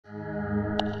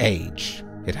Age.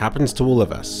 It happens to all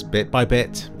of us, bit by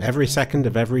bit, every second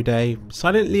of every day,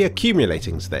 silently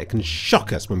accumulating so that it can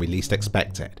shock us when we least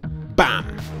expect it. Bam!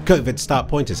 COVID's start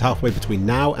point is halfway between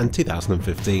now and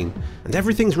 2015, and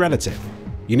everything's relative.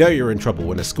 You know you're in trouble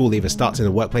when a school leaver starts in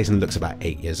a workplace and looks about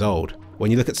 8 years old. When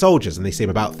you look at soldiers and they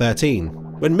seem about 13.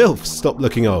 When MILFs stop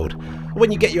looking old. Or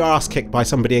when you get your ass kicked by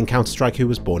somebody in Counter-Strike who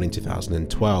was born in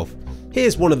 2012.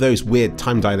 Here's one of those weird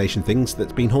time dilation things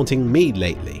that's been haunting me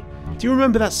lately. Do you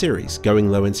remember that series, Going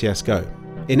Low in CSGO?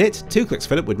 In it, 2Clicks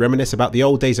Philip would reminisce about the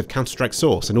old days of Counter-Strike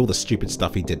Source and all the stupid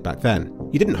stuff he did back then.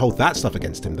 You didn't hold that stuff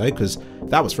against him though, because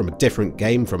that was from a different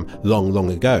game from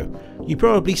long ago. You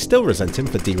probably still resent him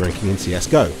for deranking in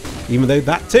CSGO, even though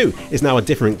that too is now a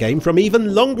different game from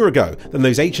even longer ago than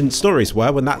those ancient stories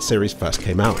were when that series first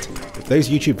came out. If those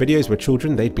YouTube videos were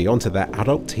children, they'd be onto their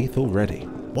adult teeth already.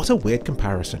 What a weird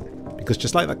comparison. Because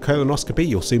just like that colonoscopy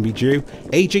you'll soon be due,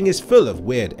 aging is full of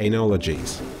weird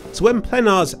analogies. So when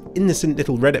Plenar's innocent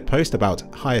little Reddit post about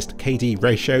highest KD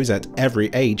ratios at every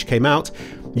age came out,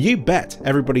 you bet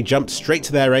everybody jumped straight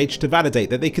to their age to validate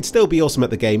that they could still be awesome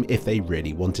at the game if they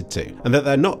really wanted to, and that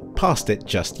they're not past it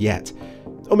just yet.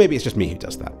 Or maybe it's just me who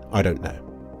does that, I don't know.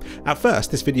 At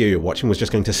first, this video you're watching was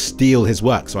just going to steal his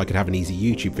work so I could have an easy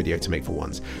YouTube video to make for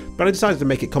once, but I decided to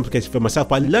make it complicated for myself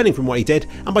by learning from what he did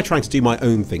and by trying to do my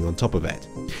own thing on top of it.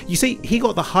 You see, he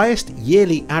got the highest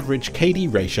yearly average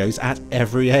KD ratios at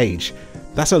every age.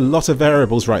 That's a lot of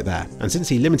variables right there, and since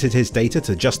he limited his data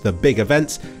to just the big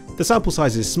events, the sample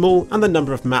size is small and the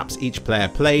number of maps each player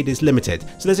played is limited,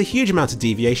 so there's a huge amount of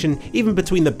deviation even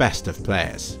between the best of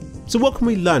players. So what can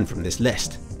we learn from this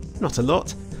list? Not a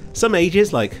lot. Some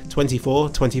ages like 24,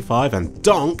 25 and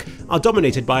Donk are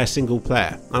dominated by a single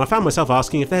player, and I found myself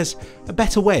asking if there's a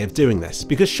better way of doing this,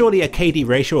 because surely a KD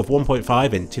ratio of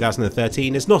 1.5 in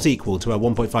 2013 is not equal to a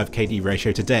 1.5 KD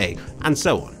ratio today, and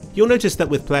so on. You'll notice that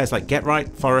with players like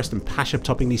GetRight, Forest and Pasha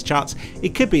topping these charts,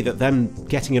 it could be that them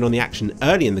getting in on the action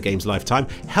early in the game's lifetime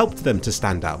helped them to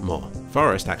stand out more.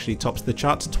 Forest actually tops the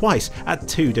charts twice at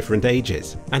 2 different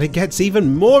ages. And it gets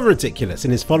even more ridiculous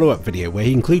in his follow-up video where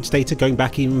he includes data going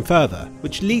back even further,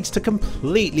 which leads to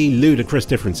completely ludicrous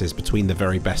differences between the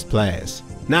very best players.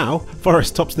 Now,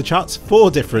 Forest tops the charts 4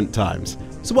 different times.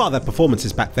 So while their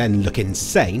performances back then look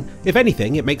insane, if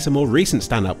anything it makes a more recent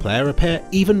standout player appear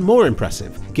even more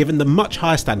impressive, given the much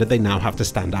higher standard they now have to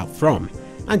stand out from.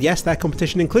 And yes, their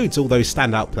competition includes all those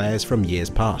standout players from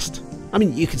years past. I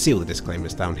mean, you can see all the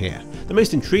disclaimers down here. The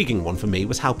most intriguing one for me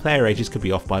was how player ages could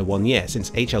be off by 1 year,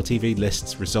 since HLTV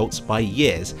lists results by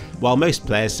years, while most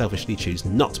players selfishly choose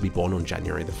not to be born on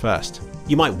January the 1st.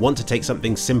 You might want to take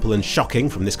something simple and shocking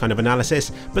from this kind of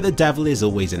analysis, but the devil is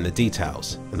always in the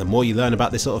details, and the more you learn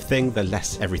about this sort of thing, the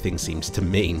less everything seems to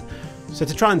mean. So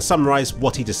to try and summarise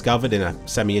what he discovered in a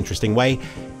semi-interesting way,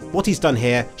 what he's done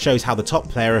here shows how the top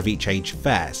player of each age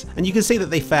fares, and you can see that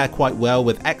they fare quite well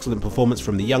with excellent performance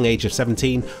from the young age of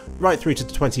 17 right through to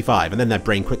 25, and then their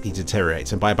brain quickly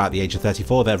deteriorates, and by about the age of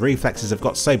 34 their reflexes have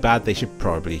got so bad they should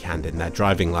probably hand in their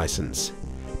driving licence.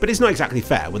 But it's not exactly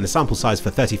fair when the sample size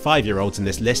for 35-year-olds in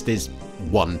this list is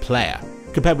 1 player,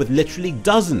 compared with literally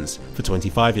dozens for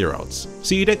 25-year-olds.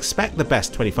 So you'd expect the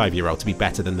best 25-year-old to be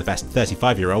better than the best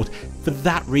 35-year-old for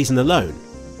that reason alone,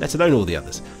 let alone all the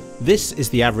others. This is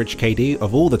the average KD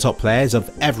of all the top players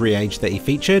of every age that he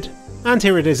featured, and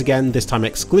here it is again, this time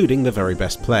excluding the very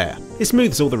best player. It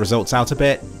smooths all the results out a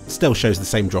bit, still shows the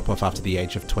same drop off after the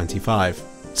age of 25.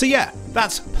 So yeah,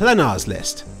 that's Plenar's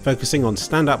list, focusing on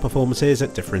standout performances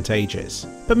at different ages.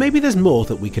 But maybe there's more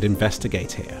that we could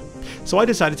investigate here. So I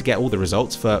decided to get all the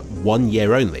results for 1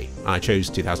 year only. I chose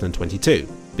 2022,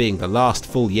 being the last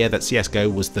full year that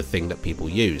CSGO was the thing that people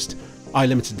used. I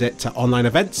limited it to online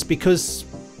events because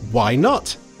why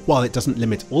not? While it doesn't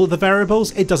limit all of the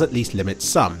variables, it does at least limit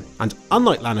some, and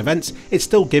unlike LAN events, it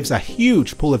still gives a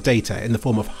huge pool of data in the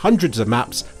form of hundreds of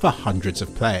maps for hundreds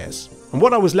of players. And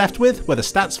what I was left with were the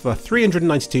stats for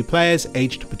 392 players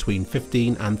aged between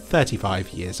 15 and 35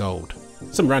 years old.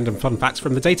 Some random fun facts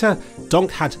from the data: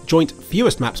 Donk had joint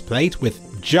fewest maps played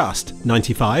with just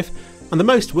 95, and the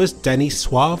most was Denny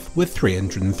Suave with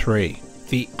 303.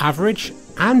 The average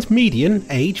and median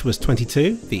age was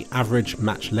 22, the average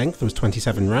match length was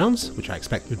 27 rounds, which I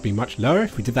expect would be much lower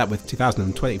if we did that with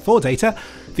 2024 data,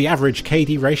 the average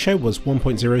KD ratio was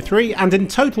 1.03, and in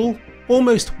total,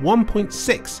 almost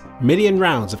 1.6 million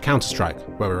rounds of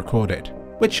Counter-Strike were recorded,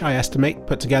 which I estimate,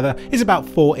 put together, is about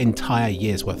 4 entire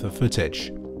years worth of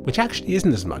footage, which actually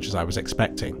isn't as much as I was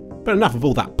expecting. But enough of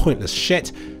all that pointless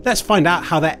shit, let's find out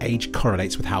how their age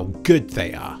correlates with how good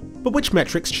they are. But which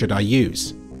metrics should I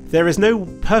use? There is no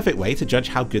perfect way to judge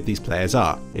how good these players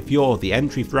are. If you're the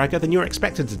entry fragger, then you're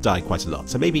expected to die quite a lot,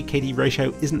 so maybe KD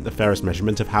ratio isn't the fairest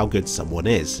measurement of how good someone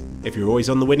is. If you're always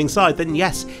on the winning side, then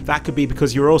yes, that could be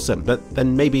because you're awesome, but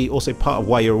then maybe also part of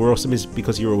why you're awesome is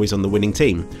because you're always on the winning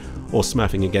team, or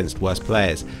smurfing against worse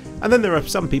players. And then there are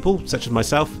some people, such as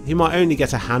myself, who might only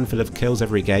get a handful of kills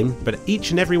every game, but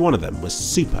each and every one of them was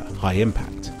super high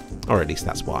impact. Or at least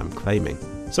that's what I'm claiming.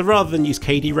 So rather than use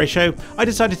KD ratio, I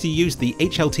decided to use the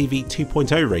HLTV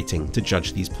 2.0 rating to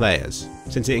judge these players,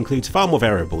 since it includes far more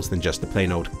variables than just the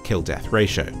plain old kill-death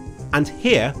ratio. And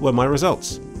here were my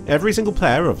results. Every single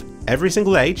player of every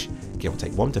single age, give or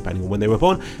take one depending on when they were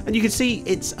born, and you can see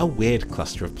it's a weird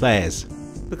cluster of players.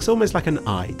 Looks almost like an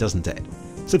eye, doesn't it?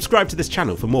 Subscribe to this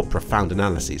channel for more profound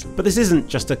analyses, but this isn't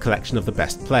just a collection of the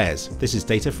best players. This is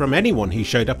data from anyone who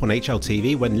showed up on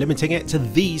HLTV when limiting it to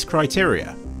these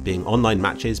criteria, being online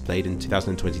matches played in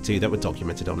 2022 that were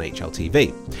documented on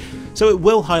HLTV. So it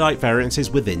will highlight variances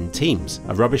within teams.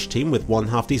 A rubbish team with one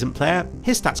half-decent player,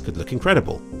 his stats could look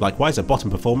incredible. Likewise, a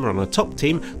bottom performer on a top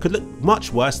team could look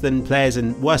much worse than players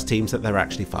in worse teams that they're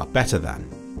actually far better than.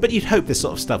 But you'd hope this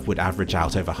sort of stuff would average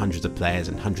out over hundreds of players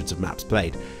and hundreds of maps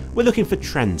played. We're looking for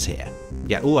trends here.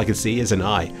 Yet all I can see is an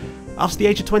eye. After the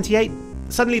age of 28,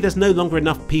 suddenly there's no longer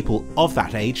enough people of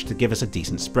that age to give us a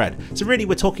decent spread. So really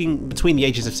we're talking between the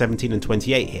ages of 17 and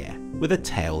 28 here, with a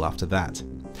tail after that.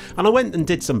 And I went and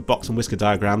did some box and whisker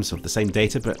diagrams of the same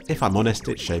data, but if I'm honest,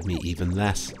 it showed me even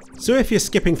less. So if you're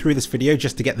skipping through this video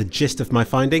just to get the gist of my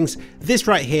findings, this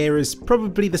right here is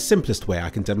probably the simplest way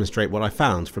I can demonstrate what I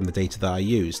found from the data that I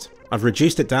used. I've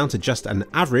reduced it down to just an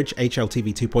average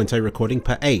HLTV 2.0 recording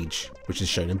per age, which is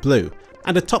shown in blue,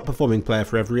 and a top performing player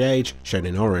for every age, shown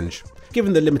in orange.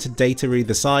 Given the limited data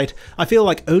either side, I feel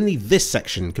like only this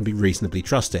section can be reasonably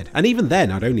trusted, and even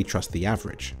then I'd only trust the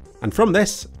average. And from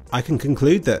this, I can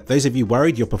conclude that those of you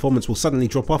worried your performance will suddenly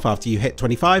drop off after you hit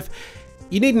 25,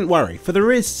 you needn't worry, for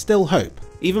there is still hope.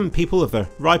 Even people of the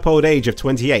ripe old age of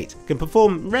 28 can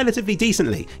perform relatively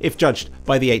decently if judged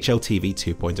by the HLTV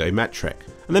 2.0 metric.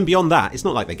 And then beyond that, it's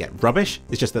not like they get rubbish,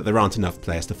 it's just that there aren't enough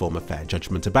players to form a fair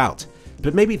judgment about.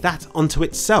 But maybe that unto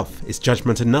itself is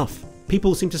judgment enough.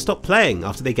 People seem to stop playing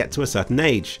after they get to a certain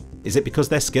age. Is it because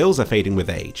their skills are fading with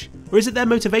age? Or is it their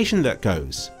motivation that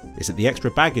goes? Is it the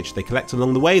extra baggage they collect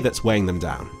along the way that's weighing them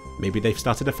down? Maybe they've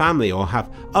started a family or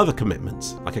have other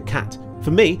commitments, like a cat.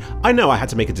 For me, I know I had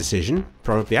to make a decision,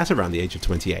 probably at around the age of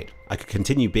 28. I could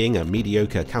continue being a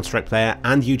mediocre Counter-Strike player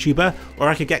and YouTuber, or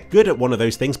I could get good at one of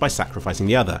those things by sacrificing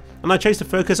the other. And I chose to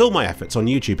focus all my efforts on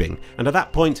YouTubing, and at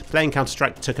that point, playing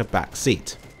Counter-Strike took a back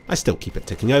seat. I still keep it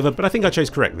ticking over, but I think I chose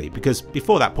correctly, because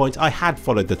before that point I had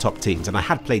followed the top teams and I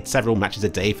had played several matches a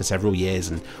day for several years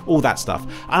and all that stuff,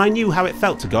 and I knew how it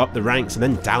felt to go up the ranks and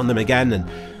then down them again, and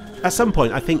at some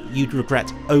point I think you'd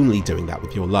regret only doing that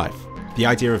with your life. The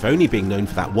idea of only being known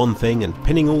for that one thing and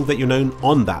pinning all that you're known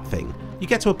on that thing, you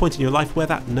get to a point in your life where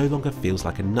that no longer feels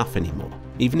like enough anymore,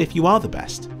 even if you are the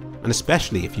best, and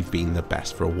especially if you've been the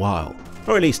best for a while.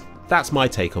 Or at least, that's my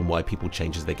take on why people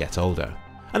change as they get older.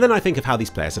 And then I think of how these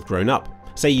players have grown up.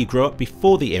 Say you grew up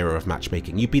before the era of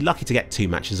matchmaking, you'd be lucky to get 2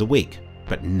 matches a week.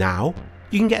 But now,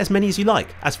 you can get as many as you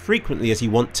like, as frequently as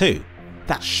you want to.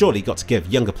 That's surely got to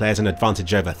give younger players an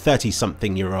advantage over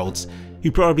 30-something-year-olds who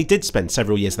probably did spend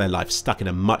several years of their life stuck in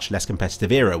a much less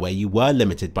competitive era where you were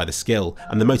limited by the skill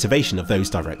and the motivation of those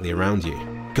directly around you.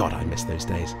 God, I miss those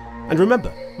days. And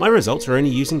remember, my results are only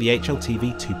using the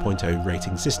HLTV 2.0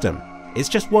 rating system. It's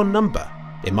just one number.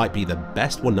 It might be the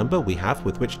best one number we have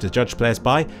with which to judge players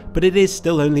by, but it is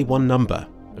still only one number.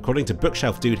 According to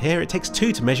Bookshelf Dude here, it takes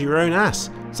 2 to measure your own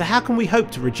ass. So how can we hope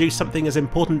to reduce something as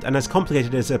important and as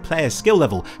complicated as a player's skill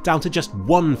level down to just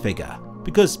one figure?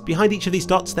 Because behind each of these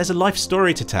dots there's a life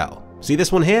story to tell. See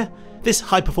this one here? This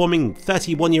high-performing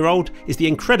 31-year-old is the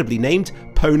incredibly named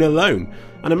PwnAlone,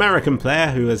 an American player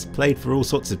who has played for all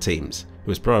sorts of teams,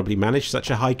 who has probably managed such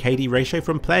a high KD ratio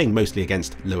from playing mostly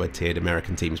against lower-tiered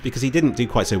American teams because he didn't do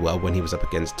quite so well when he was up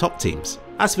against top teams.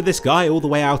 As for this guy all the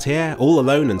way out here, all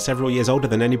alone and several years older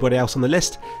than anybody else on the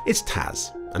list, it's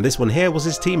Taz, and this one here was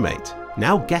his teammate.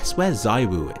 Now guess where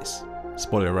ZywOo is?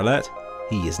 Spoiler alert,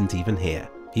 he isn't even here.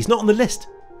 He's not on the list.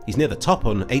 He's near the top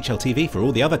on HLTV for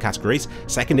all the other categories,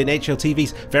 second in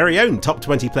HLTV's very own top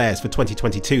 20 players for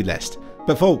 2022 list.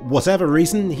 But for whatever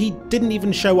reason, he didn't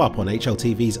even show up on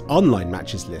HLTV's online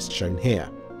matches list shown here.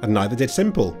 And neither did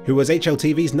Simple, who was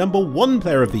HLTV's #1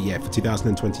 player of the year for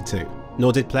 2022.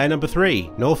 Nor did player number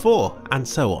 3, nor 4, and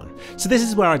so on. So this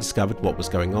is where I discovered what was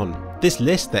going on. This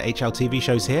list that HLTV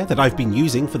shows here that I've been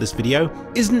using for this video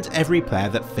isn't every player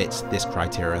that fits this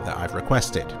criteria that I've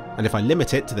requested, and if I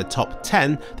limit it to the top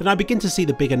 10, then I begin to see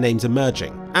the bigger names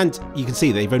emerging, and you can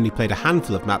see they've only played a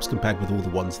handful of maps compared with all the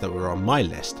ones that were on my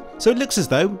list. So it looks as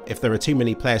though, if there are too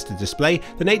many players to display,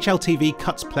 then HLTV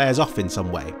cuts players off in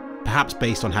some way, perhaps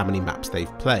based on how many maps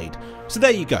they've played. So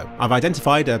there you go, I've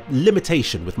identified a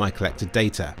limitation with my collected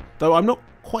data, though I'm not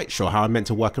quite sure how I'm meant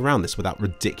to work around this without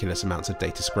ridiculous amounts of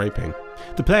data scraping.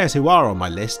 The players who are on my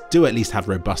list do at least have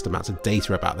robust amounts of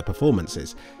data about their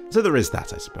performances, so there is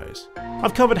that, I suppose.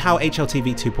 I've covered how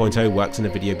HLTV 2.0 works in a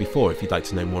video before if you'd like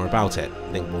to know more about it.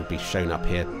 Link will be shown up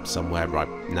here somewhere right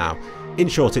now. In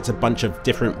short, it's a bunch of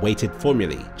different weighted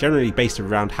formulae, generally based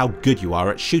around how good you are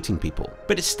at shooting people.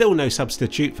 But it's still no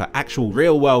substitute for actual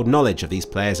real-world knowledge of these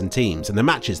players and teams and the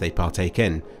matches they partake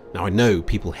in. Now I know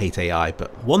people hate AI,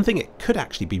 but one thing it could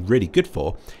actually be really good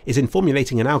for is in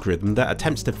formulating an algorithm that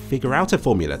attempts to figure out a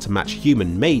formula to match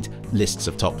human-made lists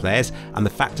of top players and the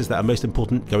factors that are most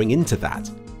important going into that.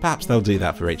 Perhaps they'll do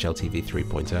that for HLTV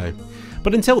 3.0.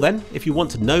 But until then, if you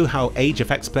want to know how age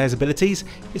affects players' abilities,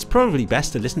 it's probably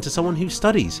best to listen to someone who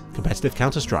studies competitive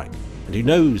Counter-Strike, and who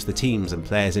knows the teams and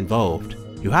players involved,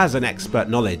 who has an expert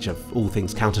knowledge of all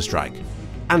things Counter-Strike,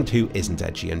 and who isn't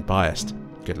edgy and biased.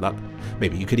 Good luck.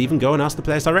 Maybe you could even go and ask the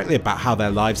players directly about how their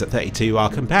lives at 32 are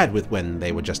compared with when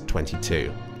they were just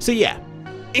 22. So yeah,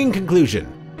 in conclusion,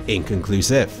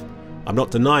 inconclusive. I'm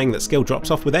not denying that skill drops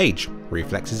off with age,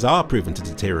 reflexes are proven to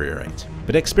deteriorate,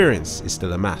 but experience is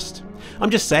still a must.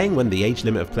 I'm just saying when the age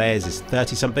limit of players is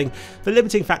 30 something, the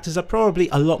limiting factors are probably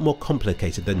a lot more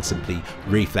complicated than simply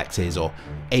reflexes or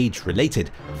age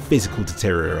related physical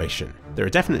deterioration. There are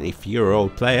definitely fewer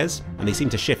old players, and they seem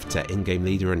to shift to in-game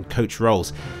leader and coach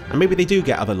roles, and maybe they do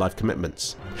get other life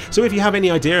commitments. So if you have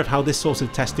any idea of how this sort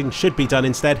of testing should be done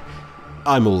instead,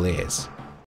 I'm all ears.